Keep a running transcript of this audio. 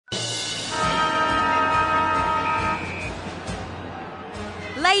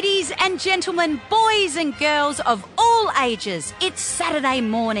Ladies and gentlemen, boys and girls of all ages, it's Saturday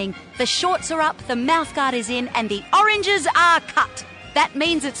morning. The shorts are up, the mouthguard is in, and the oranges are cut. That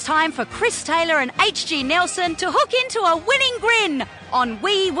means it's time for Chris Taylor and H.G. Nelson to hook into a winning grin on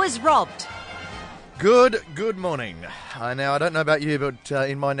We Was Robbed. Good morning. Now, I don't know about you, but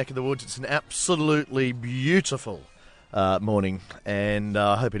in my neck of the woods, it's an absolutely beautiful morning, and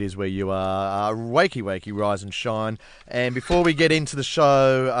I hope it is where you are. Wakey, rise and shine. And before we get into the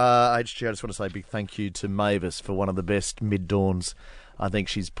show, HG, I just want to say a big thank you to Mavis for one of the best mid-dawns I think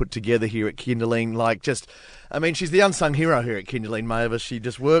she's put together here at Kinderling. She's the unsung hero here at Kinderling, Mavis. She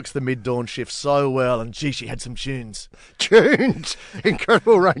just works the mid-dawn shift so well, and gee, she had some tunes. Tunes!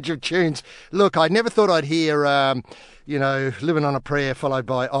 Incredible range of tunes. Look, I never thought I'd hear, Living on a Prayer, followed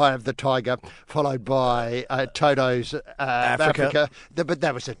by Eye of the Tiger, followed by Toto's Africa. But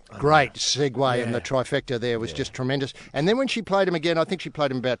that was a great segue, and the trifecta there was just tremendous. And then when she played him again, I think she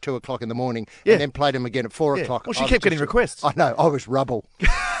played him about 2 o'clock in the morning, and then played him again at 4 o'clock. Well, she kept getting requests. I know, I was rubble.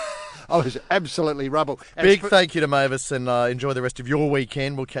 I was absolutely rubble. Big thank you to Mavis, and enjoy the rest of your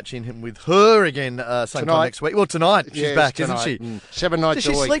weekend. We'll catch in with her again sometime next week. Well, tonight. She's back, tonight. Isn't she? 7 nights a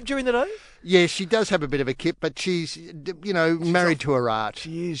week. Does she sleep during the day? Yeah, she does have a bit of a kip, but she's married to her art.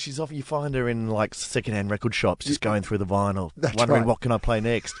 She is. She's often, you find her in second-hand record shops, just going through the vinyl, That's wondering right. What can I play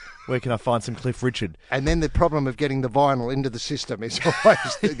next? Where can I find some Cliff Richard? And then the problem of getting the vinyl into the system is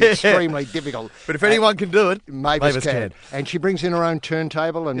always extremely difficult. But if anyone can do it, Mavis can. And she brings in her own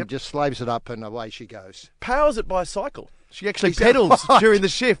turntable and just slaves it up, and away she goes. Powers it by cycle. She actually pedals during the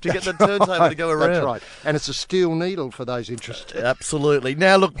shift to get the turntable to go around. That's right. And it's a steel needle for those interested. Absolutely.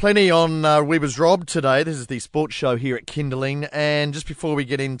 Now, look, plenty on We Was Robbed today. This is the sports show here at Kinderling. And just before we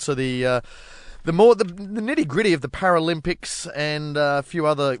get into the nitty-gritty of the Paralympics and a few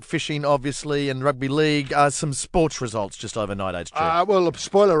other fishing, obviously, and rugby league, some sports results just overnight, HG. Well,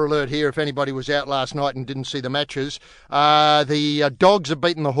 spoiler alert here, if anybody was out last night and didn't see the matches. The Dogs have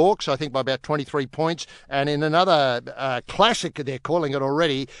beaten the Hawks, I think, by about 23 points. And in another classic, they're calling it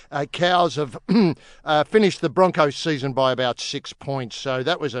already, Cows have finished the Broncos season by about 6 points. So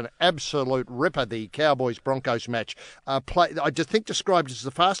that was an absolute ripper, the Cowboys-Broncos match. I just think described as the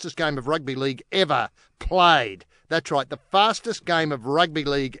fastest game of rugby league ever played. That's right, the fastest game of rugby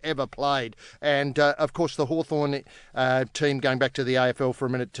league ever played. And, of course, the Hawthorn team, going back to the AFL for a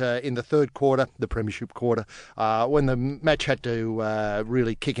minute, in the third quarter, the premiership quarter, when the match had to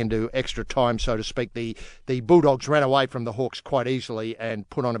really kick into extra time, so to speak, the Bulldogs ran away from the Hawks quite easily and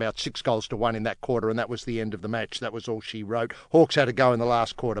put on about 6-1 in that quarter, and that was the end of the match. That was all she wrote. Hawks had to go in the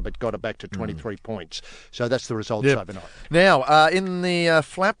last quarter, but got it back to 23 points. So that's the results overnight. Now, in the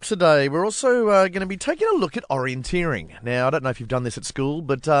flap today, we're also going to be taking a look at orienteering. Now, I don't know if you've done this at school,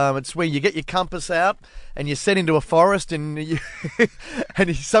 but it's where you get your compass out and you set into a forest and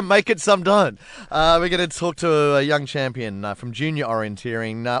some make it, some don't. We're going to talk to a young champion from junior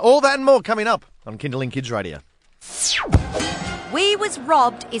orienteering. All that and more coming up on Kinderling Kids Radio. We Was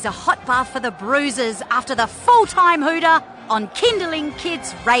Robbed is a hot bar for the bruisers after the full-time hooter on Kinderling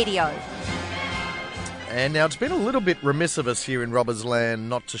Kids Radio. And now, it's been a little bit remiss of us here in Robbers Land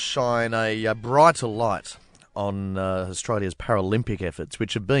not to shine a brighter light on Australia's Paralympic efforts,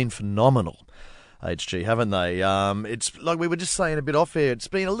 which have been phenomenal, HG, haven't they? It's like we were just saying a bit off air, it's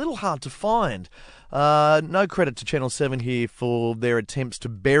been a little hard to find. No credit to Channel 7 here for their attempts to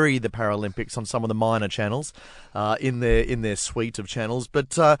bury the Paralympics on some of the minor channels in their suite of channels.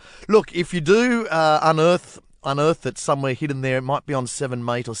 But look, if you do unearth it somewhere hidden there, it might be on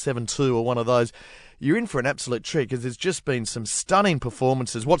 7Mate or 7-2 or one of those, you're in for an absolute treat because there's just been some stunning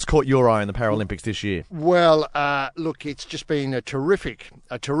performances. What's caught your eye in the Paralympics this year? Well, look, it's just been a terrific,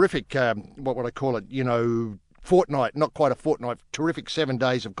 what would I call it, fortnight, not quite a fortnight, terrific 7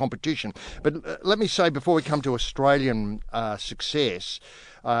 days of competition. But let me say, before we come to Australian success,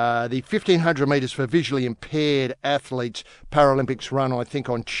 the 1,500 metres for visually impaired athletes Paralympics run, I think,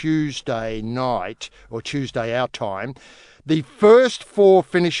 on Tuesday night, or Tuesday our time. The first 4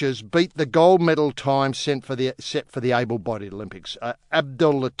 finishers beat the gold medal time set for the able-bodied Olympics.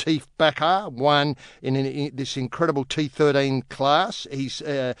 Abdul Latif Bakar won in this incredible T13 class. He's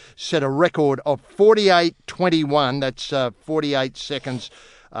set a record of 48.29. That's 48 seconds.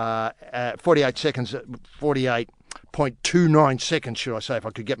 48.29 seconds, should I say, if I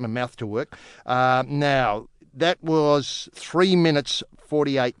could get my mouth to work. Now, that was 3 minutes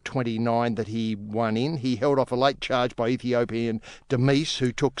 48.29 that he won in. He held off a late charge by Ethiopian Demise,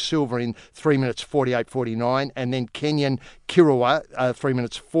 who took silver in 3 minutes 48.49, and then Kenyan Kirua, 3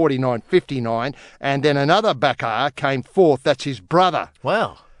 minutes 49.59, and then another Bakar came fourth. That's his brother.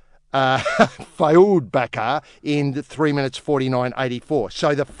 Wow. failed Bakar in 3 minutes 49.84.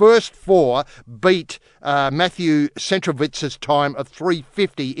 So the first four beat Matthew Centrovitz's time of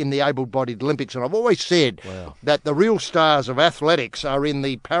 3:50 in the able-bodied Olympics. And I've always said that the real stars of athletics are in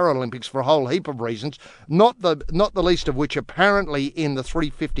the Paralympics for a whole heap of reasons, not the least of which apparently in the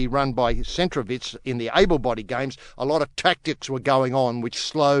 3:50 run by Centrovitz in the able-bodied games, a lot of tactics were going on which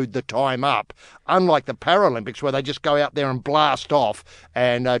slowed the time up, unlike the Paralympics where they just go out there and blast off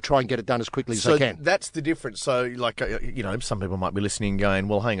and try and get it done as quickly as they can. So that's the difference. So, some people might be listening and going,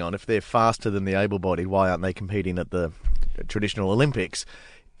 well, hang on, if they're faster than the able-bodied, why aren't they competing at the traditional Olympics?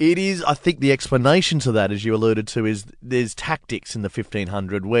 It is, I think the explanation to that, as you alluded to, is there's tactics in the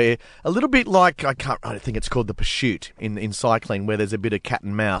 1500 where a little bit like, I think it's called the pursuit in cycling, where there's a bit of cat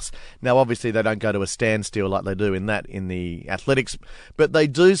and mouse. Now, obviously, they don't go to a standstill like they do in the athletics, but they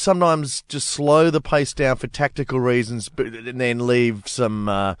do sometimes just slow the pace down for tactical reasons, and then leave something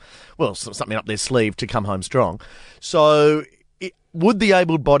up their sleeve to come home strong. So, would the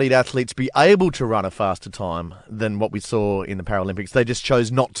able-bodied athletes be able to run a faster time than what we saw in the Paralympics? They just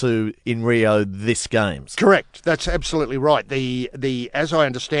chose not to in Rio this Games. Correct. That's absolutely right. As I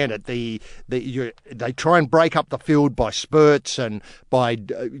understand it, they try and break up the field by spurts and by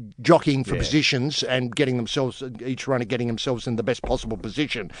jockeying for positions and each runner getting themselves in the best possible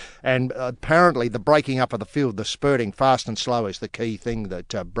position. And apparently the breaking up of the field, the spurting fast and slow is the key thing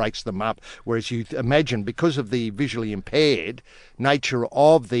that breaks them up. Whereas you imagine, because of the visually impaired nature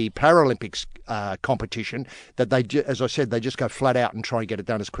of the Paralympics competition, that they, as I said, they just go flat out and try and get it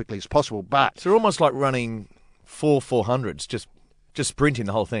done as quickly as possible. But so they're almost like running 400s, just sprinting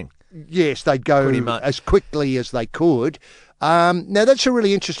the whole thing. Yes, they'd go as quickly as they could. Now, that's a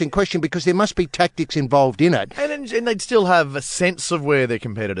really interesting question because there must be tactics involved in it. And they'd still have a sense of where their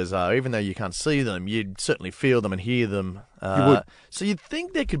competitors are, even though you can't see them. You'd certainly feel them and hear them. You would. So you'd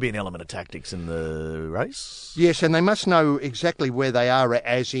think there could be an element of tactics in the race? Yes, and they must know exactly where they are,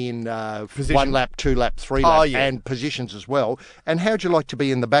 as in 1 lap, 2 lap, 3 lap, and positions as well. And how'd you like to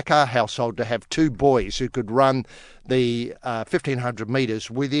be in the Bakar household to have two boys who could run the 1,500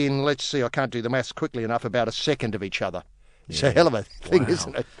 metres within, let's see, I can't do the maths quickly enough, about a second of each other? It's a hell of a thing,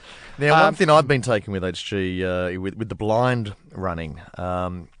 isn't it? Now, one thing I've been taking with HG, with the blind running,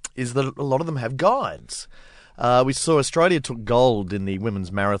 is that a lot of them have guides. We saw Australia took gold in the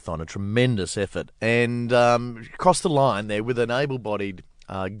women's marathon, a tremendous effort, and crossed the line there with an able-bodied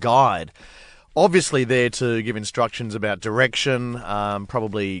guide. Obviously there to give instructions about direction,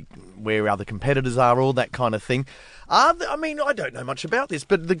 probably where other competitors are, all that kind of thing. I don't know much about this,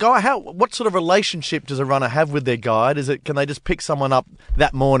 but the guy, what sort of relationship does a runner have with their guide? Can they just pick someone up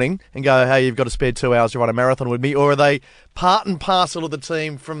that morning and go, hey, you've got to spare 2 hours to run a marathon with me? Or are they part and parcel of the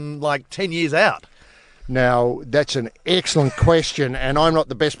team from like 10 years out? Now, that's an excellent question, and I'm not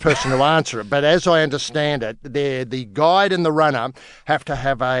the best person to answer it. But as I understand it, the guide and the runner have to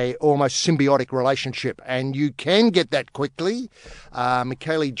have a almost symbiotic relationship, and you can get that quickly.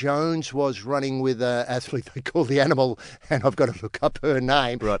 Michaela Jones was running with an athlete they call the Animal, and I've got to look up her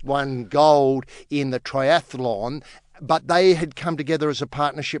name, won gold in the triathlon. But they had come together as a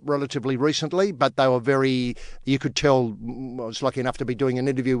partnership relatively recently, but they were you could tell, I was lucky enough to be doing an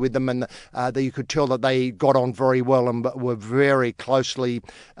interview with them, and you could tell that they got on very well and were very closely,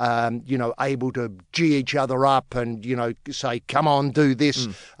 able to gee each other up and, say, come on, do this,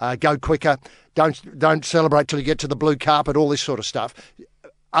 go quicker, don't celebrate till you get to the blue carpet, all this sort of stuff.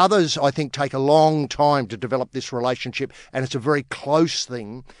 Others, I think, take a long time to develop this relationship, and it's a very close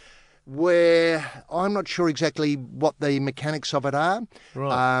thing, where I'm not sure exactly what the mechanics of it are.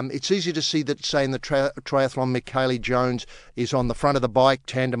 Right. It's easy to see that, say, in the triathlon, Michaela Jones is on the front of the bike,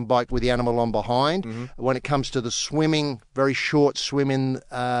 tandem bike with the Animal on behind. Mm-hmm. When it comes to the swimming, very short swim in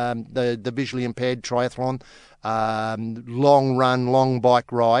the visually impaired triathlon, long run, long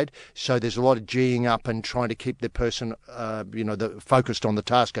bike ride. So there's a lot of geeing up and trying to keep the person, focused on the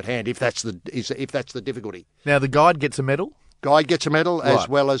task at hand, if that's the difficulty. Now, the guide gets a medal? Guide gets a medal, as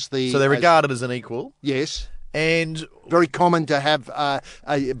well as the... So they're regarded as an equal? Yes. And... Very common to have,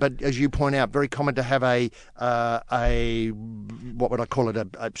 but as you point out, very common to have a what would I call it,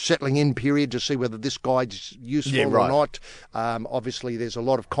 a settling in period to see whether this guide's useful or not. Obviously, there's a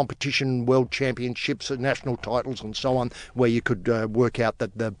lot of competition, world championships, national titles and so on, where you could work out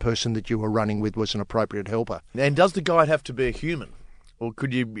that the person that you were running with was an appropriate helper. And does the guide have to be a human? Or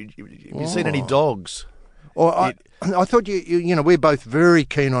have you seen any dogs? Or I thought we're both very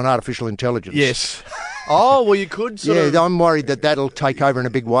keen on artificial intelligence. Yes. Oh, well, you could sort of... I'm worried that that'll take over in a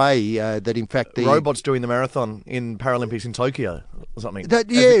big way, that in fact the... Robots doing the marathon in Paralympics in Tokyo or something.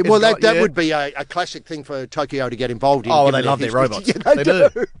 That would be a classic thing for Tokyo to get involved in. Oh, well, they love their robots. Yeah, they do.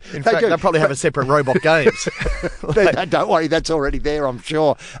 In fact, they'll probably have a separate robot games. Don't worry, that's already there, I'm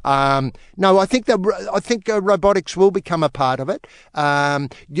sure. No, I think robotics will become a part of it.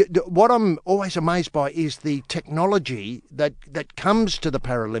 What I'm always amazed by is the technology that comes to the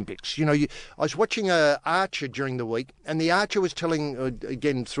Paralympics. You know, I was watching an archer during the week, and the archer was telling,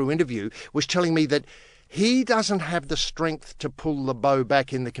 again through interview, was telling me that he doesn't have the strength to pull the bow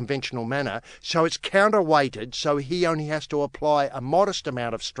back in the conventional manner, so it's counterweighted, so he only has to apply a modest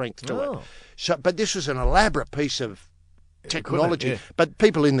amount of strength to it. So, but this was an elaborate piece of technology. Yeah. But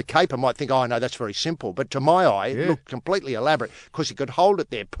people in the caper might think, oh, no, that's very simple. But to my eye, it looked completely elaborate because he could hold it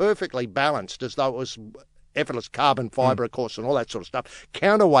there perfectly balanced as though it was effortless carbon fibre, of course, and all that sort of stuff.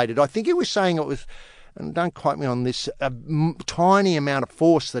 Counterweighted. I think he was saying it was... and don't quote me on this, a tiny amount of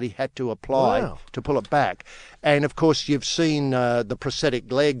force that he had to apply to pull it back. And, of course, you've seen the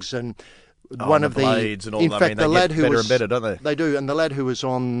prosthetic legs and one of the blades and all in that. fact, the lad who better was... and better, don't they? They do. And the lad who was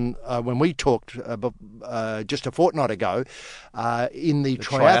on, when we talked just a fortnight ago, in the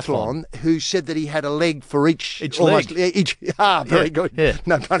triathlon, who said that he had a leg for each leg. Very good. Yeah.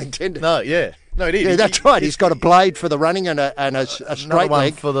 No pun intended. No, yeah. No, it is. Yeah, that's right. He's got a blade for the running and a straight one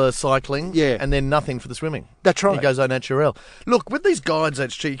leg for the cycling. Yeah, and then nothing for the swimming. That's right. He goes au naturel. Look, with these guides,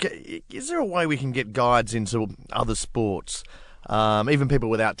 HG, is there a way we can get guides into other sports, even people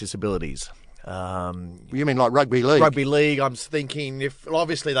without disabilities? You mean like rugby league? Rugby league. I'm thinking if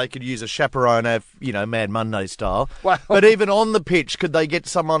obviously they could use a chaperone, Mad Monday style. Wow. But even on the pitch, could they get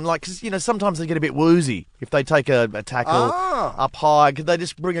someone like? Because sometimes they get a bit woozy if they take a tackle up high. Could they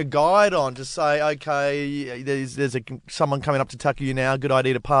just bring a guide on to say, okay, there's someone coming up to tackle you now. Good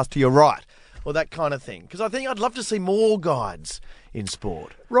idea to pass to your right, or that kind of thing. Because I think I'd love to see more guides in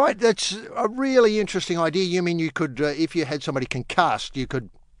sport. Right. That's a really interesting idea. You mean you could, if you had somebody concussed, you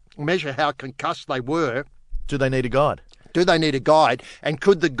could measure how concussed they were. Do they need a guide? Do they need a guide? And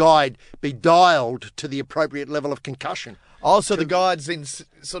could the guide be dialed to the appropriate level of concussion? Oh, so the guide's in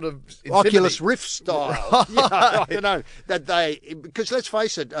sort of Oculus Rift style. I don't know because let's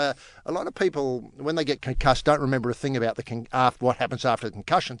face it, a lot of people when they get concussed don't remember a thing about what happens after the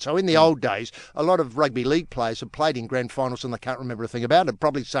concussion. So in the old days, a lot of rugby league players have played in grand finals and they can't remember a thing about it.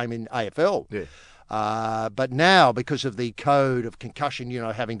 Probably the same in AFL. Yeah. But now, because of the code of concussion,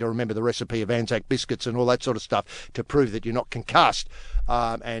 having to remember the recipe of Anzac biscuits and all that sort of stuff to prove that you're not concussed,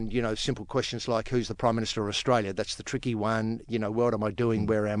 and, simple questions like, who's the Prime Minister of Australia? That's the tricky one. What am I doing?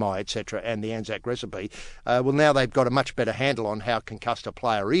 Where am I? Etc. And the Anzac recipe. Well, now they've got a much better handle on how concussed a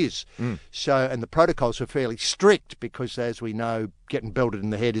player is. So, and the protocols are fairly strict because, as we know, getting belted in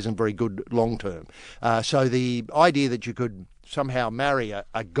the head isn't very good long term. So the idea that you could somehow marry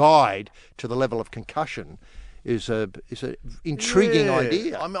a guide to the level of concussion is a intriguing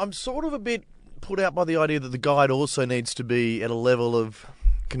idea. I'm sort of a bit put out by the idea that the guide also needs to be at a level of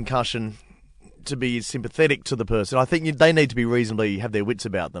concussion to be sympathetic to the person. I think they need to be reasonably have their wits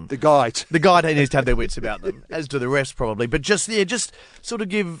about them. The guide needs to have their wits about them, as do the rest probably. But just sort of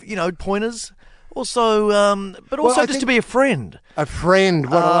give pointers. Also, but also just to be a friend. A friend,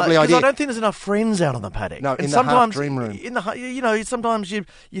 what a lovely idea. Because I don't think there's enough friends out on the paddock. No, in the half dream room. Sometimes you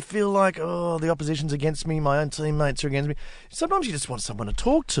feel like, oh, the opposition's against me, my own teammates are against me. Sometimes you just want someone to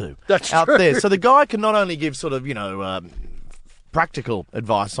talk to. That's out true. there. So the guy can not only give sort of, practical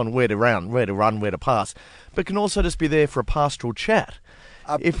advice on where to run, where to pass, but can also just be there for a pastoral chat.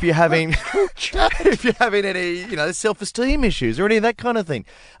 If you're having any, self-esteem issues or any of that kind of thing.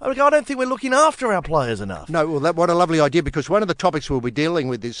 I don't think we're looking after our players enough. No, well, what a lovely idea, because one of the topics we'll be dealing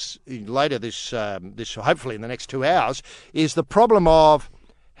with this hopefully in the next 2 hours, is the problem of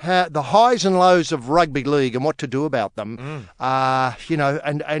the highs and lows of rugby league and what to do about them. A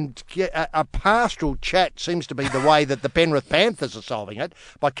pastoral chat seems to be the way that the Penrith Panthers are solving it,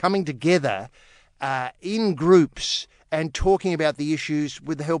 by coming together in groups and talking about the issues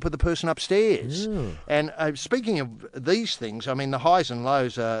with the help of the person upstairs. And speaking of these things, I mean, the highs and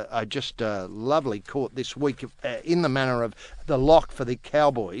lows are just lovely caught this week in the manner of the lock for the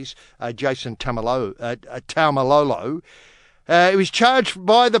Cowboys, Jason Taumalolo. He was charged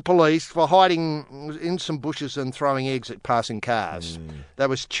by the police for hiding in some bushes and throwing eggs at passing cars. That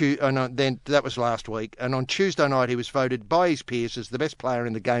was that was last week. And on Tuesday night, he was voted by his peers as the best player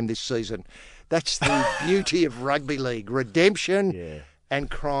in the game this season. That's the beauty of rugby league. Redemption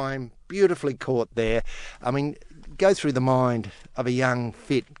and crime, beautifully caught there. I mean, go through the mind of a young,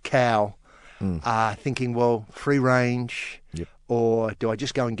 fit cow thinking, well, free range, or do I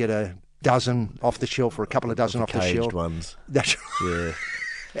just go and get a dozen off the shelf or a couple of dozen off the caged shelf. ones. That's Yeah.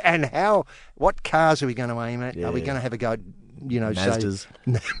 And what cars are we going to aim at? Are we going to have a go at, Mazdas.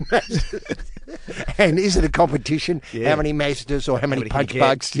 And is it a competition? Yeah. How many Mazdas or how many punch can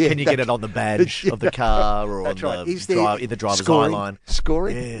bugs? Can you get it on the badge of the car or on right. in the driver's scoring? eye line?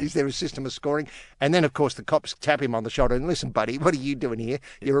 Scoring? Yeah. Is there a system of scoring? And then, of course, the cops tap him on the shoulder and, listen, buddy, what are you doing here?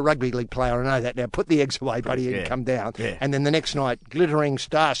 You're a rugby league player, I know that. Now put the eggs away, buddy, and come down. Yeah. And then the next night, glittering,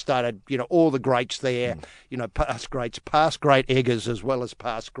 star-studded, all the greats there, past greats, past great eggers as well as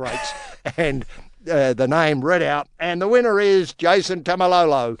past greats. And the name read out, and the winner is Jason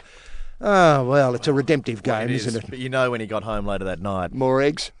Tamalolo. Oh, well, it's a redemptive game, isn't it? But when he got home later that night. More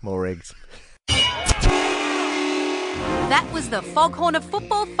eggs? More eggs. That was the foghorn of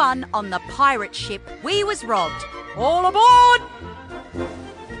football fun on the pirate ship. We was robbed. All aboard!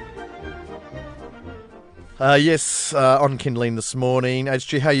 Yes, on Kindling this morning.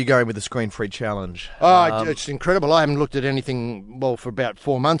 HG, how are you going with the screen-free challenge? It's incredible. I haven't looked at anything, for about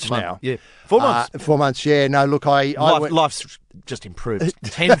 4 months now. Yeah, 4 months. 4 months, yeah. No, look, Life's just improved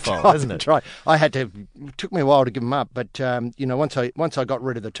tenfold, hasn't it? That's right. It took me a while to give them up, but once I got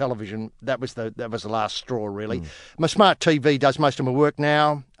rid of the television, that was the last straw, really. My smart TV does most of my work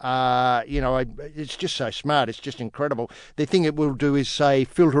now. It's just so smart. It's just incredible. The thing it will do is say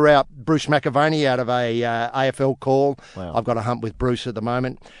filter out Bruce McAvaney out of a AFL call. Wow. I've got a hump with Bruce at the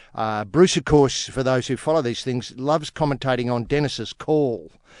moment. Bruce, of course, for those who follow these things, loves commentating on Dennis's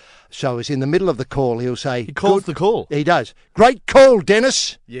call. So as in the middle of the call, he'll say... He calls the call. He does. Great call,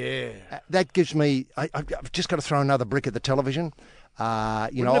 Dennis. Yeah. That gives me... I've just got to throw another brick at the television.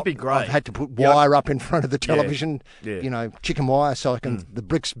 Wouldn't it be great? I've had to put wire up in front of the television, Yeah. chicken wire, so I can the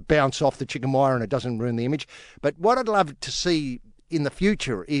bricks bounce off the chicken wire and it doesn't ruin the image. But what I'd love to see in the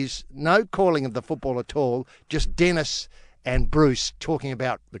future is no calling of the football at all, just Dennis and Bruce talking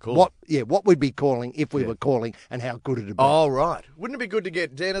about the call. What we'd be calling if we were calling and how good it'd be. Oh, right. Wouldn't it be good to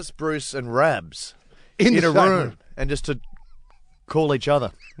get Dennis, Bruce and Rabs in a room and just to call each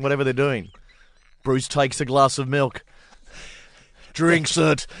other, whatever they're doing? Bruce takes a glass of milk. Drinks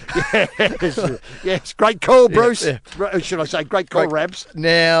it. Yes, great call, Bruce. Yeah. Should I say great call, Rabs?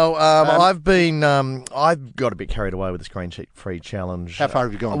 Now, I've got a bit carried away with the screen-free challenge. How far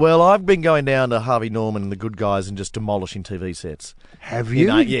have you gone? Well, I've been going down to Harvey Norman and the good guys and just demolishing TV sets. Have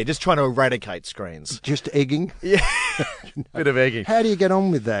you? Yeah, just trying to eradicate screens. Just egging? Yeah, bit of egging. How do you get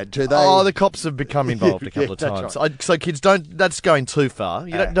on with that? Do they? Oh, the cops have become involved a couple of that's times. right. So kids, that's going too far.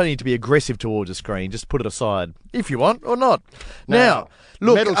 You don't need to be aggressive towards a screen. Just put it aside if you want or not. Now,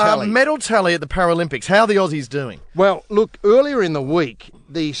 look, medal tally at the Paralympics. How are the Aussies doing? Well, look, earlier in the week,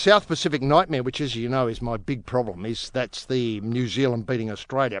 the South Pacific Nightmare, which, as you know, is my big problem, that's the New Zealand beating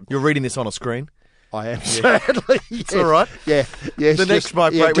Australia. You're reading this on a screen? I am, sadly. Yes. It's all right. Yeah. Yes, the next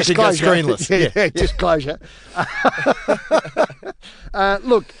break, we can go screenless. Yeah, disclosure.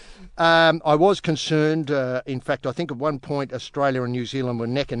 Look, I was concerned. In fact, I think at one point Australia and New Zealand were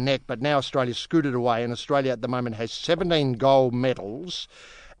neck and neck, but now Australia's scooted away, and Australia at the moment has 17 gold medals,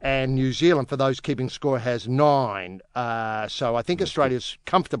 and New Zealand, for those keeping score, has 9. So I think Australia's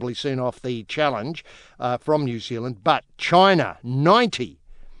comfortably seen off the challenge from New Zealand, but China, 90.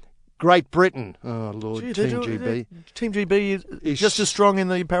 Great Britain, oh Lord, Team GB. Team GB is just as strong in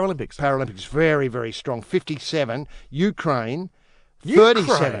the Paralympics. Paralympics, very, very strong. 57. Ukraine,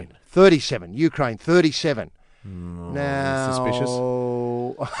 37. 37. Ukraine, 37. Now, suspicious.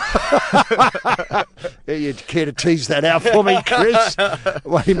 You care to tease that out for me, Chris?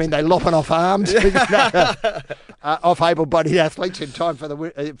 What do you mean, they lopping off arms? Off able-bodied athletes in time for the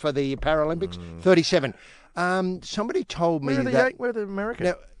Paralympics? 37. Somebody told me that... Where are the Americans?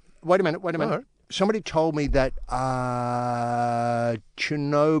 Now, wait a minute. Oh. Somebody told me that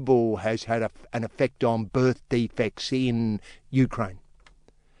Chernobyl has had an effect on birth defects in Ukraine.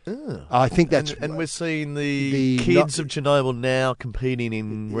 Oh. I think that's... And we're seeing the kids of Chernobyl now competing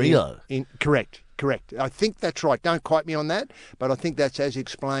in Rio. Correct. I think that's right. Don't quote me on that, but I think that's as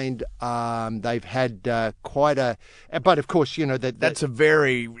explained. They've had quite a... But, of course, that's a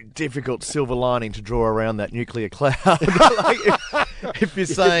very difficult silver lining to draw around that nuclear cloud. If you're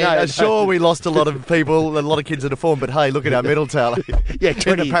saying, sure, we lost a lot of people, a lot of kids in the form, but hey, look at our medal tally. Yeah,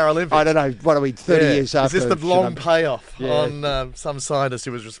 20, in the Paralympics. I don't know, what are we, 30 years after... Is this the long payoff on some scientist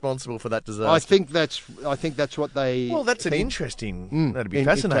who was responsible for that disaster? I think that's what they... Well, that's an interesting... that'd be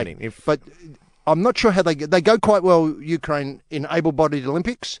fascinating. But... I'm not sure how they go quite well, Ukraine, in able-bodied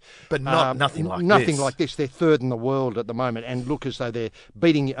Olympics. But nothing like this. Nothing like this. They're third in the world at the moment and look as though they're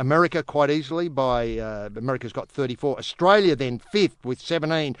beating America quite easily by, America's got 34. Australia then fifth with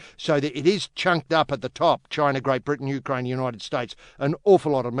 17. So that it is chunked up at the top. China, Great Britain, Ukraine, United States. An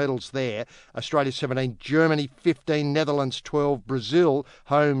awful lot of medals there. Australia 17, Germany 15, Netherlands 12, Brazil,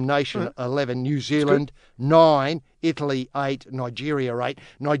 home nation 11, New Zealand 9, Italy 8, Nigeria 8.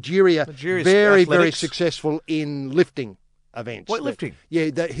 Nigeria's very, very successful in lifting events. Weightlifting? Yeah,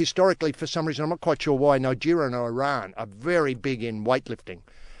 historically, for some reason, I'm not quite sure why, Nigeria and Iran are very big in weightlifting.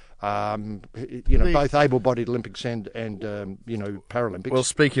 Both able-bodied Olympics and Paralympics. Well,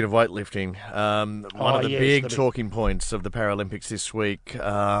 speaking of weightlifting, one of the big talking points of the Paralympics this week.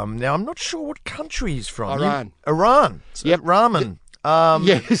 Now, I'm not sure what country he's from. Iran. So, Ramen.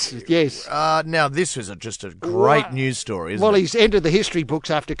 Yes. Now, this was just a great news story, isn't it? Well, he's entered the history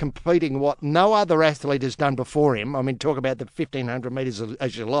books after completing what no other athlete has done before him. I mean, talk about the 1,500 metres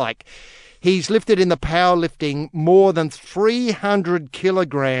as you like. He's lifted in the powerlifting more than 300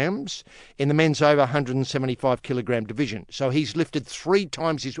 kilograms in the men's over 175 kilogram division. So he's lifted 3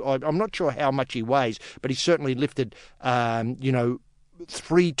 times his... I'm not sure how much he weighs, but he's certainly lifted,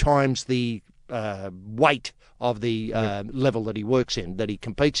 3 times the weight of the level that he works in, that he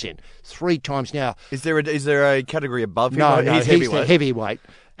competes in. 3 times now. Is there a category above him? No, he's the heavyweight.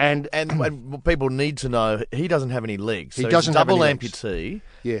 And people need to know he doesn't have any legs. So he doesn't have double any amputee. legs.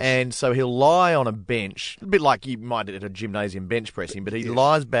 Yes. And so he'll lie on a bench, a bit like you might at a gymnasium bench pressing, but he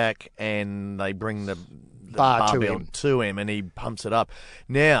lies back and they bring the barbell to him and he pumps it up.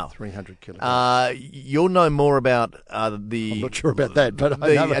 Now, 300 kilograms. You'll know more about I'm not sure about that, but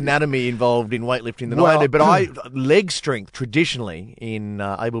the anatomy involved in weightlifting than I do. But leg strength traditionally in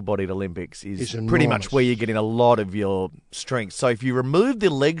able-bodied Olympics is pretty much where you're getting a lot of your strength. So if you remove the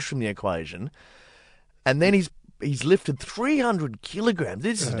legs from the equation, and then he's lifted 300 kilograms.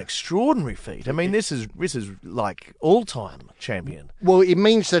 This is an extraordinary feat. I mean, this is like all-time champion. Well, it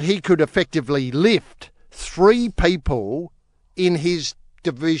means that he could effectively lift 3 people in his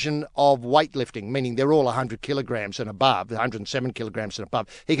division of weightlifting, meaning they're all 100 kilograms and above, 107 kilograms and above.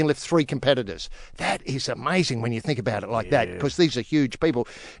 He can lift 3 competitors. That is amazing when you think about it like that, because these are huge people.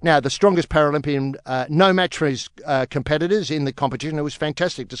 Now, the strongest Paralympian, no match for his competitors in the competition. It was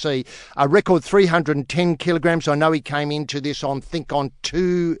fantastic to see a record 310 kilograms. I know he came into this on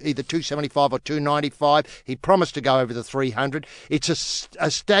either 275 or 295. He promised to go over the 300. It's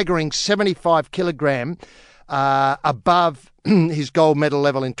a staggering 75 kilogram above his gold medal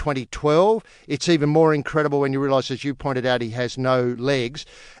level in 2012. It's even more incredible when you realise, as you pointed out, he has no legs.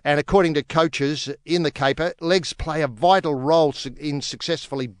 And according to coaches in the caper, legs play a vital role in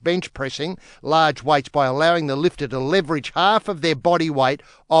successfully bench pressing large weights by allowing the lifter to leverage half of their body weight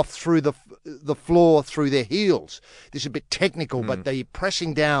off through the floor through their heels. This is a bit technical, but the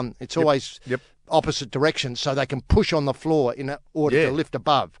pressing down, it's always opposite direction, so they can push on the floor in order to lift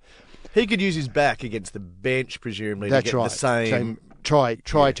above. He could use his back against the bench, presumably, to get the same... Try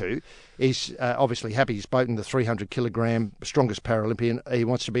to. He's obviously happy. He's spoken the 300-kilogram strongest Paralympian. He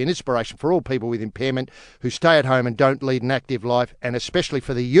wants to be an inspiration for all people with impairment who stay at home and don't lead an active life, and especially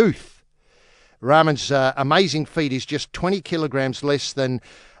for the youth. Rahman's amazing feat is just 20 kilograms less than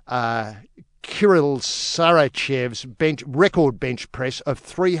Kirill Sarachev's record bench press of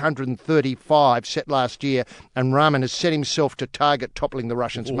 335 set last year, and Rahman has set himself to target toppling the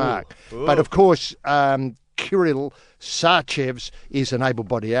Russian's mark. But of course, Kirill Sarachev's is an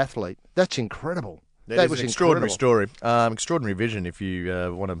able-bodied athlete. That's incredible. That was an extraordinary story. Extraordinary vision if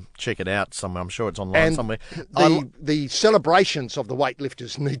you want to check it out somewhere. I'm sure it's online somewhere. The celebrations of the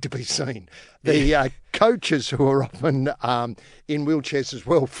weightlifters need to be seen. The coaches, who are often in wheelchairs as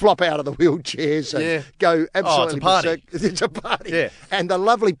well, flop out of the wheelchairs and go absolutely berserk. It's a party. Yeah. And the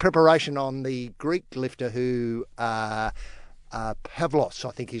lovely preparation on the Greek lifter who... Pavlos,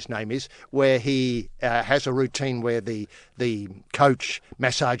 I think his name is, where he has a routine where the coach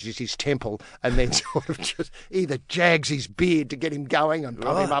massages his temple and then sort of just either jags his beard to get him going and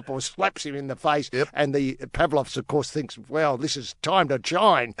pump him up, or slaps him in the face. Yep. And the Pavlos, of course, thinks, well, this is time to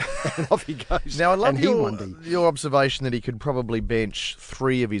shine. And off he goes. Now, I love your observation that he could probably bench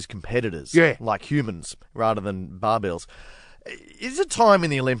 3 of his competitors, like humans, rather than barbells. Is it time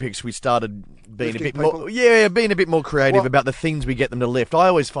in the Olympics we started being being a bit more creative about the things we get them to lift? I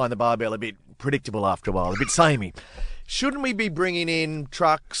always find the barbell a bit predictable after a while, a bit samey. Shouldn't we be bringing in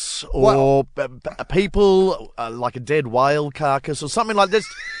trucks or people, like a dead whale carcass or something like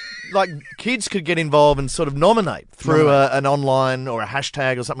this? Like kids could get involved and sort of nominate through an online or a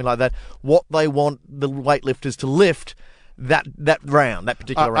hashtag or something like that what they want the weightlifters to lift. that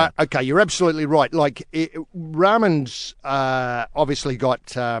particular round. Okay, you're absolutely right. Like Raman's obviously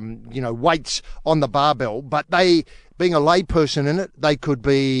got weights on the barbell, but they, being a layperson in it, they could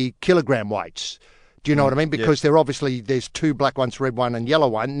be kilogram weights. Do you know what I mean? Because there's two black ones, red one, and yellow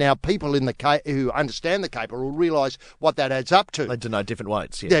one. Now, people who understand the caper will realise what that adds up to. They denote different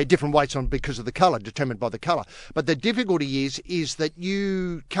weights. Yeah, different weights because of the colour, determined by the colour. But the difficulty is that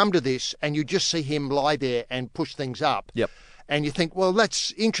you come to this and you just see him lie there and push things up. Yep. And you think, well,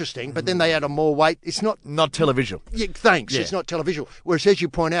 that's interesting, but then they add on more weight. It's not televisual. Yeah, thanks. Yeah. It's not televisual. Whereas, as you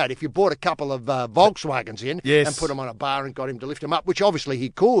point out, if you bought a couple of Volkswagens in and put them on a bar and got him to lift them up, which obviously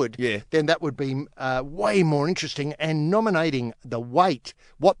he could, then that would be way more interesting. And nominating the weight,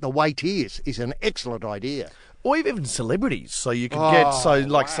 what the weight is an excellent idea. Or even celebrities, so you could get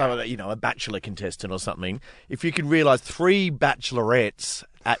a bachelor contestant or something. If you could realise 3 bachelorettes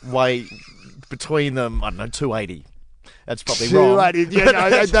at weight between them, I don't know, 280. That's probably wrong.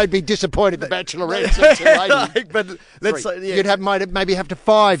 280. They'd be disappointed. The bachelorettes at 280. But let's say you'd maybe have to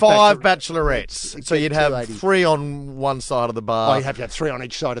 5 bachelorettes. So you'd have 3 on one side of the bar. Oh, you'd have to have 3 on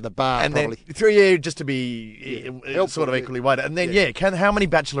each side of the bar, and probably. Then 3 just to be sort of equally weighted. And then how many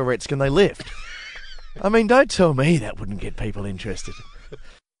bachelorettes can they lift? I mean, don't tell me that wouldn't get people interested.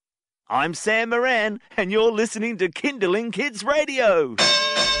 I'm Sam Moran, and you're listening to Kindling Kids Radio.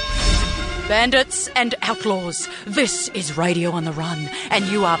 Bandits and outlaws, this is Radio on the Run, and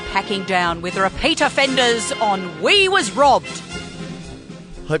you are packing down with repeat offenders on We Was Robbed.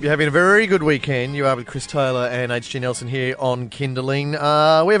 Hope you're having a very good weekend. You are with Chris Taylor and H.G. Nelson here on Kindling. We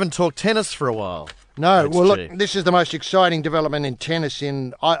haven't talked tennis for a while. No, well, look, this is the most exciting development in tennis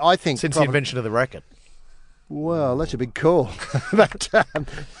I think... Since the invention of the racket. Well, that's a big call. But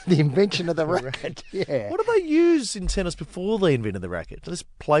the invention of the racket, yeah. What did they use in tennis before they invented the racket? Did they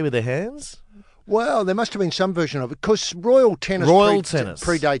just play with their hands? Well, there must have been some version of it, because Royal tennis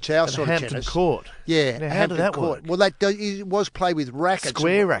predates our sort of tennis. Hampton Court. Yeah. Now, how did that work? Well, it was played with rackets.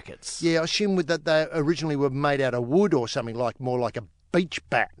 Square rackets. Yeah, I assume that they originally were made out of wood or something more like a beach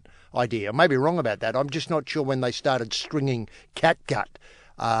bat idea. I may be wrong about that. I'm just not sure when they started stringing catgut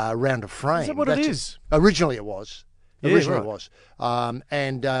around a frame. Is that what it is? Originally it was. Yeah, Originally right. it was.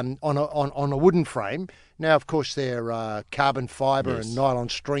 And on a wooden frame. Now, of course, they're carbon fibre and nylon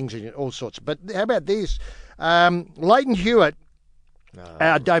strings and all sorts. But how about this? Leighton Hewitt,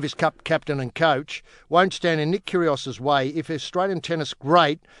 our Davis Cup captain and coach, won't stand in Nick Kyrgios' way if Australian tennis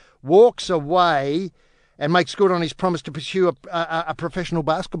great walks away and makes good on his promise to pursue a professional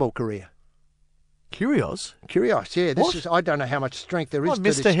basketball career. Kyrgios, yeah. I don't know how much strength there is to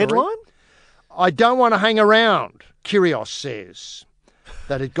this Mr. story. Headline? I don't want to hang around, Kyrgios says.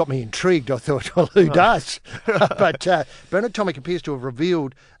 That it got me intrigued. I thought, well, who does? But Bernard Tomic appears to have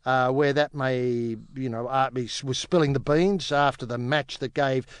revealed where that may, was spilling the beans after the match that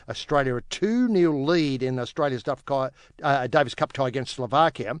gave Australia a 2-0 lead in Australia's Davis Cup tie against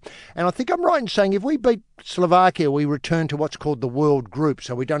Slovakia. And I think I'm right in saying if we beat Slovakia, we return to what's called the World Group,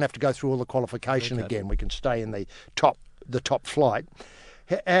 so we don't have to go through all the qualification again. We can stay in the top flight.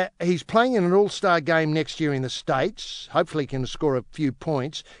 He's playing in an all-star game next year in the States. Hopefully he can score a few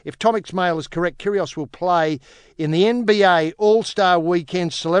points. If Tomic's mail is correct, Kyrgios will play in the NBA All-Star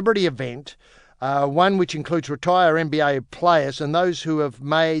Weekend celebrity event, one which includes retired NBA players and those who have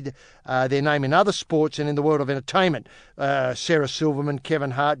made their name in other sports and in the world of entertainment. Sarah Silverman,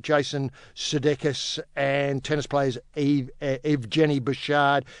 Kevin Hart, Jason Sudeikis, and tennis players Evgeny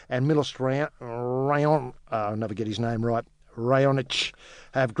Bouchard and Milos Raonic. I'll never get his name right. Raonic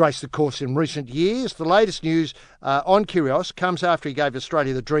have graced the course in recent years. The latest news on Kyrgios comes after he gave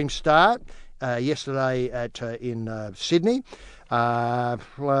Australia the dream start yesterday in Sydney.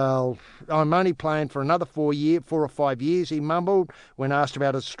 Well, I'm only playing for another 4 or 5 years, he mumbled when asked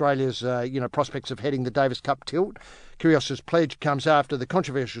about Australia's prospects of heading the Davis Cup tilt. Kyrgios' pledge comes after the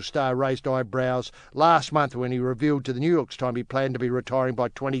controversial star raised eyebrows last month when he revealed to the New York Times he planned to be retiring by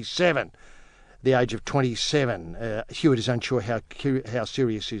 27. The age of 27. Hewitt is unsure how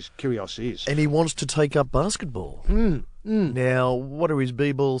serious Kyrgios is. And he wants to take up basketball. Now, what are his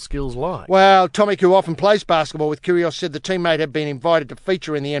b-ball skills like? Well, Tomic, who often plays basketball with Kyrgios, said the teammate had been invited to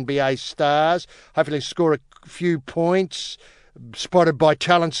feature in the NBA Stars, hopefully score a few points, spotted by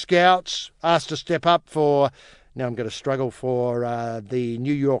talent scouts, asked to step up for... Now I'm going to struggle for the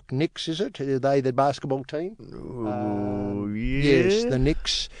New York Knicks, is it? Are they the basketball team? Yes, the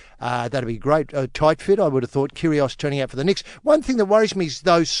Knicks. That'd be great. A tight fit, I would have thought. Kyrgios turning out for the Knicks. One thing that worries me,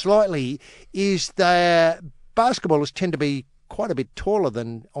 though, slightly, is that basketballers tend to be quite a bit taller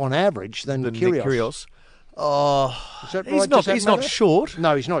on average than Kyrgios. Nick Kyrgios. Oh, Is that he's right? not. Does that He's not matter? short.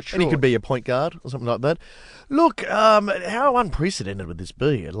 No, he's not short. And he could be a point guard or something like that. Look, how unprecedented would this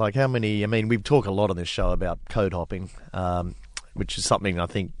be? Like, how many? I mean, we talk a lot on this show about code hopping, which is something I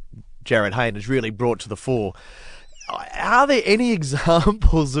think Jared Hayne has really brought to the fore. Are there any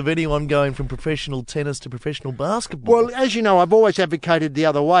examples of anyone going from professional tennis to professional basketball? Well, as you know, I've always advocated the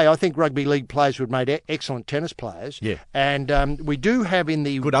other way. I think rugby league players would make excellent tennis players. Yeah. And we do have in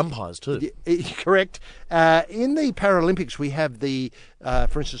the... Good umpires too. Correct. In the Paralympics, we have the,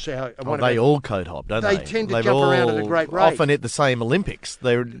 for instance... They all code hop, don't they? They tend to They've jump around all at a great rate. Often at the same Olympics.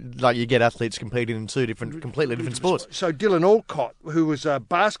 They're like you get athletes competing in two completely different sports. So Dylan Alcott, who was a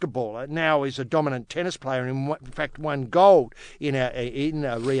basketballer, now is a dominant tennis player, and in fact won gold in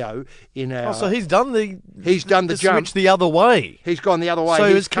Rio. So he's done the jump. switch the other way. He's gone the other way. So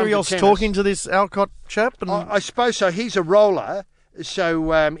He's is come to Kyrgios tennis. talking to this Alcott chap? And... I suppose so. He's a roller.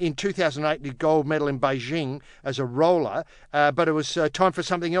 So in 2008, he got gold medal in Beijing as a roller, but it was time for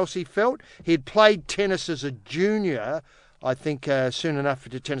something else, he felt. He'd played tennis as a junior, I think soon enough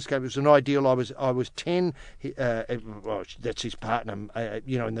to tennis game. It was an ideal. I was 10. Well, that's his partner,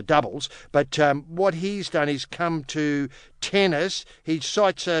 in the doubles. But what he's done is come to tennis. He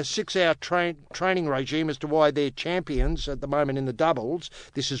cites a 6-hour training regime as to why they're champions at the moment in the doubles.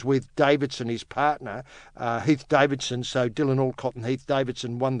 This is with Davidson, his partner, Heath Davidson. So Dylan Alcott and Heath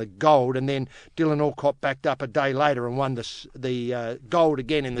Davidson won the gold, and then Dylan Alcott backed up a day later and won the gold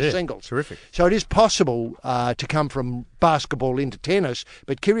again in the singles. Terrific. So it is possible to come from basketball into tennis,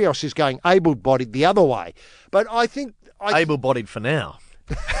 but Kyrgios is going able-bodied the other way. But I think... Able-bodied for now.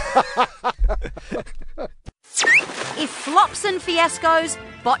 If flops and fiascos,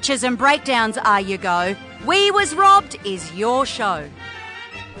 botches and breakdowns are your go, We Was Robbed is your show.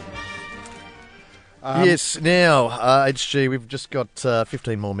 Yes, now, HG, we've just got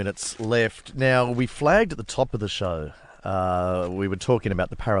 15 more minutes left. Now, we flagged at the top of the show, we were talking about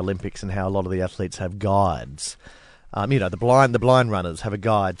the Paralympics and how a lot of the athletes have guides. The blind runners have a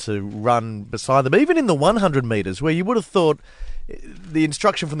guide to run beside them, even in the 100 metres, where you would have thought the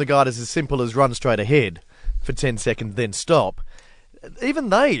instruction from the guide is as simple as run straight ahead for 10 seconds, then stop. Even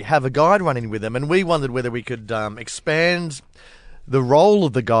they have a guide running with them, and we wondered whether we could expand the role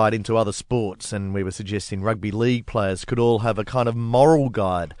of the guide into other sports, and we were suggesting rugby league players could all have a kind of moral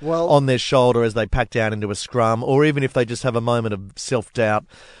guide on their shoulder as they pack down into a scrum, or even if they just have a moment of self-doubt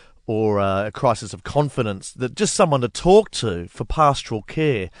or a crisis of confidence, that just someone to talk to for pastoral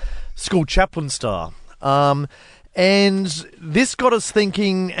care, school chaplain style. And this got us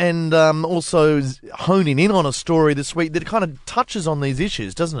thinking and also honing in on a story this week that kind of touches on these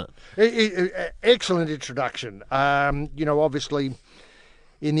issues, doesn't it? Excellent introduction. Obviously,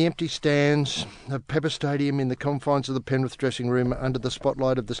 in the empty stands of Pepper Stadium, in the confines of the Penrith dressing room, under the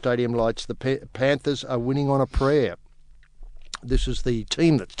spotlight of the stadium lights, the Panthers are winning on a prayer. This is the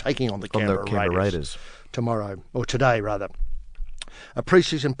team that's taking on the Canberra Raiders tomorrow, or today rather. A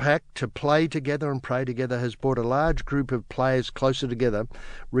pre-season pack to play together and pray together has brought a large group of players closer together,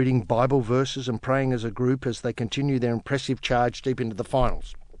 reading Bible verses and praying as a group as they continue their impressive charge deep into the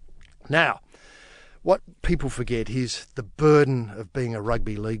finals. Now, what people forget is the burden of being a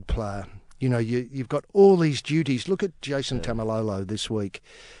rugby league player. You've got all these duties. Look at Jason Tamalolo this week.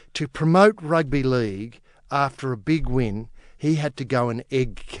 To promote rugby league after a big win, he had to go and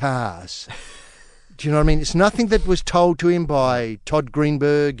egg cars. Do you know what I mean? It's nothing that was told to him by Todd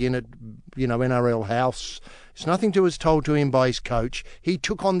Greenberg in a, NRL house. It's nothing that was told to him by his coach. He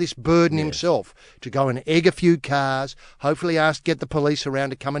took on this burden himself to go and egg a few cars, hopefully get the police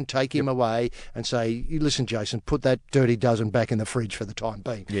around to come and take him away and say, listen, Jason, put that dirty dozen back in the fridge for the time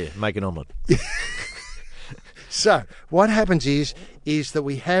being. Yeah, make an omelette. So what happens is that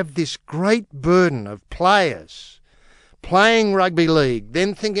we have this great burden of players playing rugby league,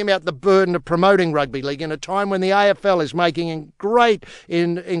 then thinking about the burden of promoting rugby league in a time when the AFL is making great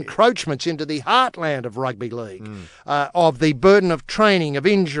encroachments into the heartland of rugby league, of the burden of training, of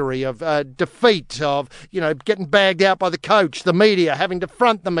injury, of defeat, of getting bagged out by the coach, the media, having to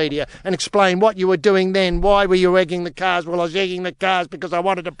front the media and explain what you were doing then. Why were you egging the cars? Well, I was egging the cars because I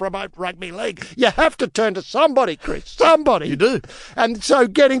wanted to promote rugby league. You have to turn to somebody, Chris, somebody. You do. And so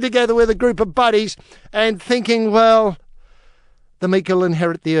getting together with a group of buddies and thinking, well, the meek will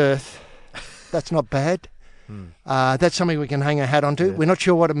inherit the earth. That's not bad. That's something we can hang a hat onto. Yeah. We're not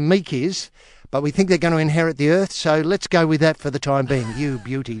sure what a meek is, but we think they're going to inherit the earth, so let's go with that for the time being. You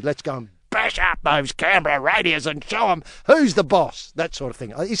beauty, let's go and bash up those Canberra Raiders and show them who's the boss, that sort of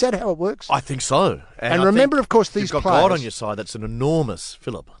thing. Is that how it works? I think so. And remember, of course, these you've got players... God on your side. That's an enormous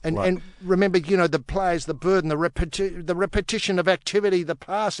fillip. And remember, the players, the burden, the repetition of activity, the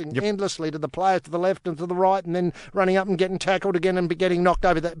passing endlessly to the players to the left and to the right, and then running up and getting tackled again and getting knocked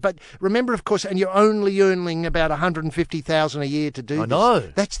over. But remember, of course, and you're only earning about $150,000 a year to do this. I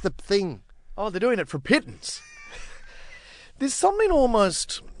know. That's the thing. Oh, they're doing it for pittance. There's something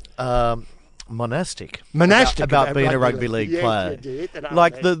almost monastic about being a rugby league player.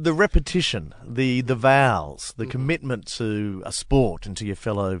 Like the repetition, the vows, the commitment to a sport and to your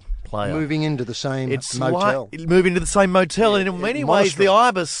fellow player. Moving into the same motel. Moving to the same motel. And in many ways, the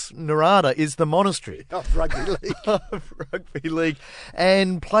Ibis Narada is the monastery of rugby league. of rugby league.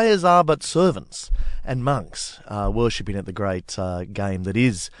 And players are but servants and monks worshipping at the great game that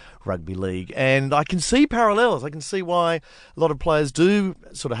is rugby league. And I can see parallels. I can see why a lot of players do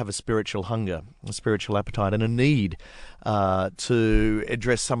sort of have a spiritual hunger, a spiritual appetite, and a need to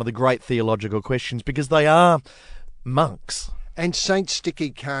address some of the great theological questions, because they are monks. And Saint Sticky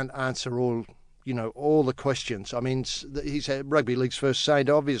can't answer all the questions. I mean, he's rugby league's first saint,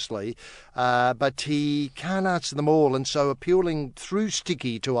 obviously, but he can't answer them all. And so appealing through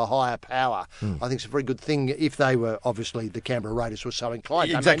Sticky to a higher power, I think it's a very good thing if they were, obviously, the Canberra Raiders were so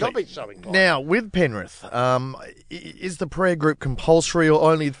inclined. Exactly. They may not be so inclined. Now, with Penrith, is the prayer group compulsory or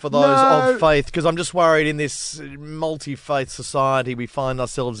only for those of faith? Because I'm just worried in this multi-faith society we find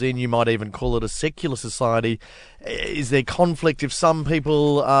ourselves in, you might even call it a secular society, is there conflict if some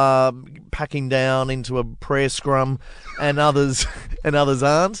people are packing down into a prayer scrum and others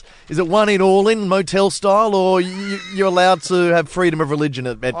aren't? Is it one in, all in, motel style, or you're allowed to have freedom of religion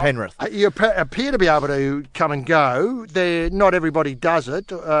at Penrith? You appear to be able to come and go. Not everybody does it.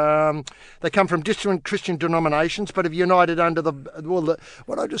 They come from different Christian denominations, but have united under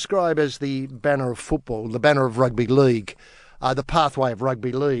what I describe as the banner of football, the banner of rugby league. The pathway of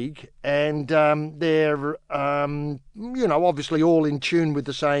rugby league, and they're obviously all in tune with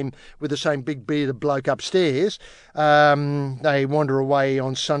the same big bearded bloke upstairs. They wander away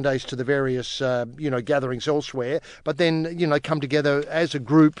on Sundays to the various gatherings elsewhere, but then come together as a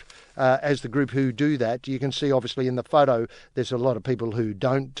group. As the group who do that, you can see obviously in the photo there's a lot of people who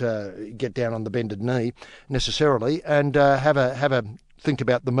don't get down on the bended knee necessarily, and have a think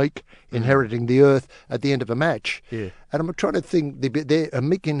about the meek inheriting the earth at the end of a match. Yeah. And I'm trying to think, they're a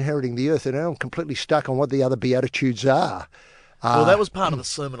meek inheriting the earth, and I'm completely stuck on what the other Beatitudes are. Well, that was part of the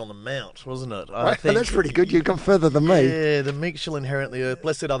Sermon on the Mount, wasn't it? I think that's pretty good. You've gone further than me. Yeah, the meek shall inherit the earth.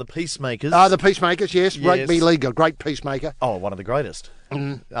 Blessed are the peacemakers. The peacemakers, yes. Rugby league, a great peacemaker. Oh, one of the greatest.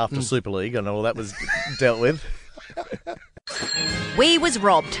 After Super League and all that was dealt with. We was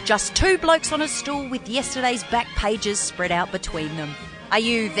robbed. Just two blokes on a stool with yesterday's back pages spread out between them. Are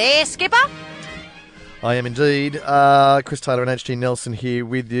you there, Skipper? I am indeed. Chris Taylor and HG Nelson here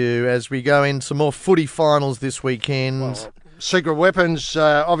with you as we go into more footy finals this weekend. Well, secret weapons,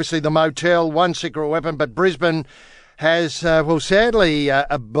 obviously the motel, one secret weapon, but Brisbane has, sadly,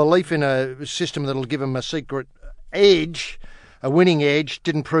 a belief in a system that'll give them a secret edge. A winning edge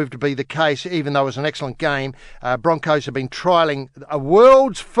didn't prove to be the case, even though it was an excellent game. Broncos have been trialling a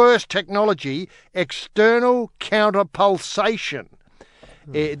world's first technology, external counterpulsation.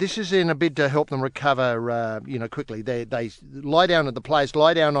 This is in a bid to help them recover, quickly. They lie down, the players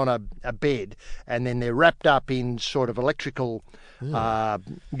lie down on a bed, and then they're wrapped up in sort of electrical,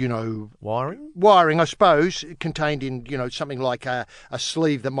 wiring, I suppose, contained in, something like a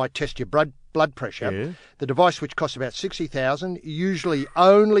sleeve that might test your blood pressure. Yeah. The device, which costs about $60,000, usually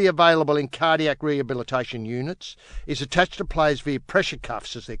only available in cardiac rehabilitation units, is attached to players via pressure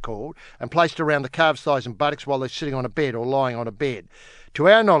cuffs, as they're called, and placed around the calves, thighs and buttocks while they're sitting on a bed or lying on a bed. To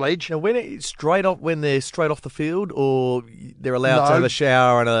our knowledge... Now, when they're straight off the field, or they're allowed to have a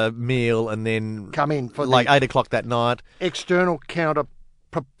shower and a meal and then... come in for 8 o'clock that night. External counter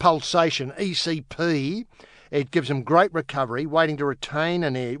pulsation, ECP. It gives them great recovery, wanting to retain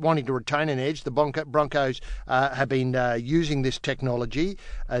an edge. The Broncos have been using this technology.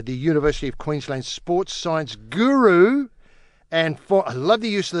 The University of Queensland sports science guru, I love the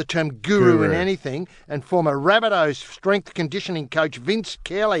use of the term guru in anything, and former Rabbitohs strength conditioning coach Vince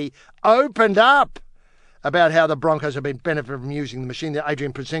Kelly opened up about how the Broncos have been benefiting from using the machine.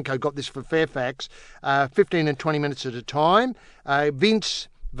 Adrian Prozenko got this for Fairfax, 15 and 20 minutes at a time. Vince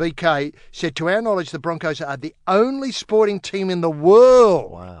VK said, to our knowledge, the Broncos are the only sporting team in the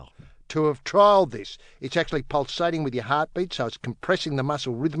world to have trialled this. It's actually pulsating with your heartbeat, so it's compressing the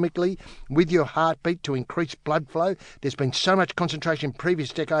muscle rhythmically with your heartbeat to increase blood flow. There's been so much concentration in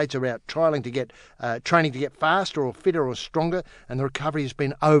previous decades around training to get faster or fitter or stronger, and the recovery has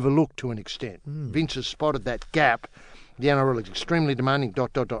been overlooked to an extent. Vince has spotted that gap. The NRL is extremely demanding, ...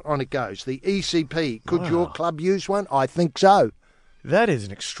 On it goes. The ECP, could your club use one? I think so. That is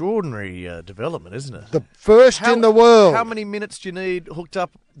an extraordinary development, isn't it? The first in the world. How many minutes do you need hooked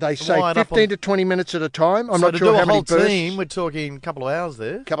up? They say 15 to 20 minutes at a time. I'm not sure how many bursts. So to do a whole team, we're talking a couple of hours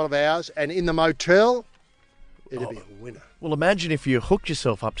there. A couple of hours. And in the motel, it'll be a winner. Well, imagine if you hooked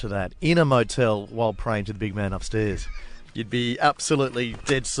yourself up to that in a motel while praying to the big man upstairs. You'd be absolutely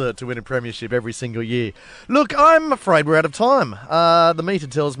dead cert to win a premiership every single year. Look, I'm afraid we're out of time. The meter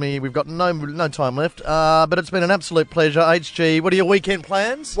tells me we've got no time left, but it's been an absolute pleasure. HG, what are your weekend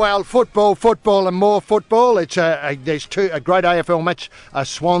plans? Well, football and more football. It's there's a great AFL match.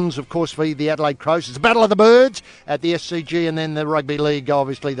 Swans, of course, v the Adelaide Crows. It's a Battle of the Birds at the SCG, and then the Rugby League,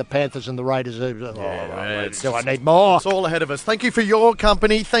 obviously the Panthers and the Raiders. Do I need more? It's all ahead of us. Thank you for your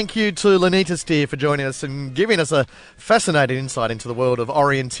company. Thank you to Lenita Steer for joining us and giving us a fascinating insight into the world of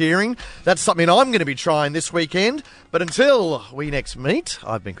orienteering. That's something I'm going to be trying this weekend. But until we next meet,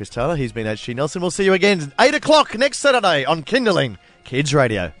 I've been Chris Taylor, he's been HG Nelson. We'll see you again 8 o'clock next Saturday on Kindling Kids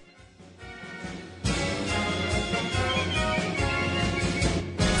Radio.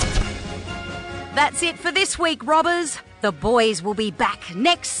 That's it for this week, robbers. The boys will be back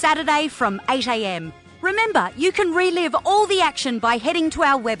next Saturday from 8 a.m. Remember, you can relive all the action by heading to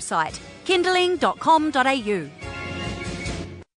our website, kindling.com.au.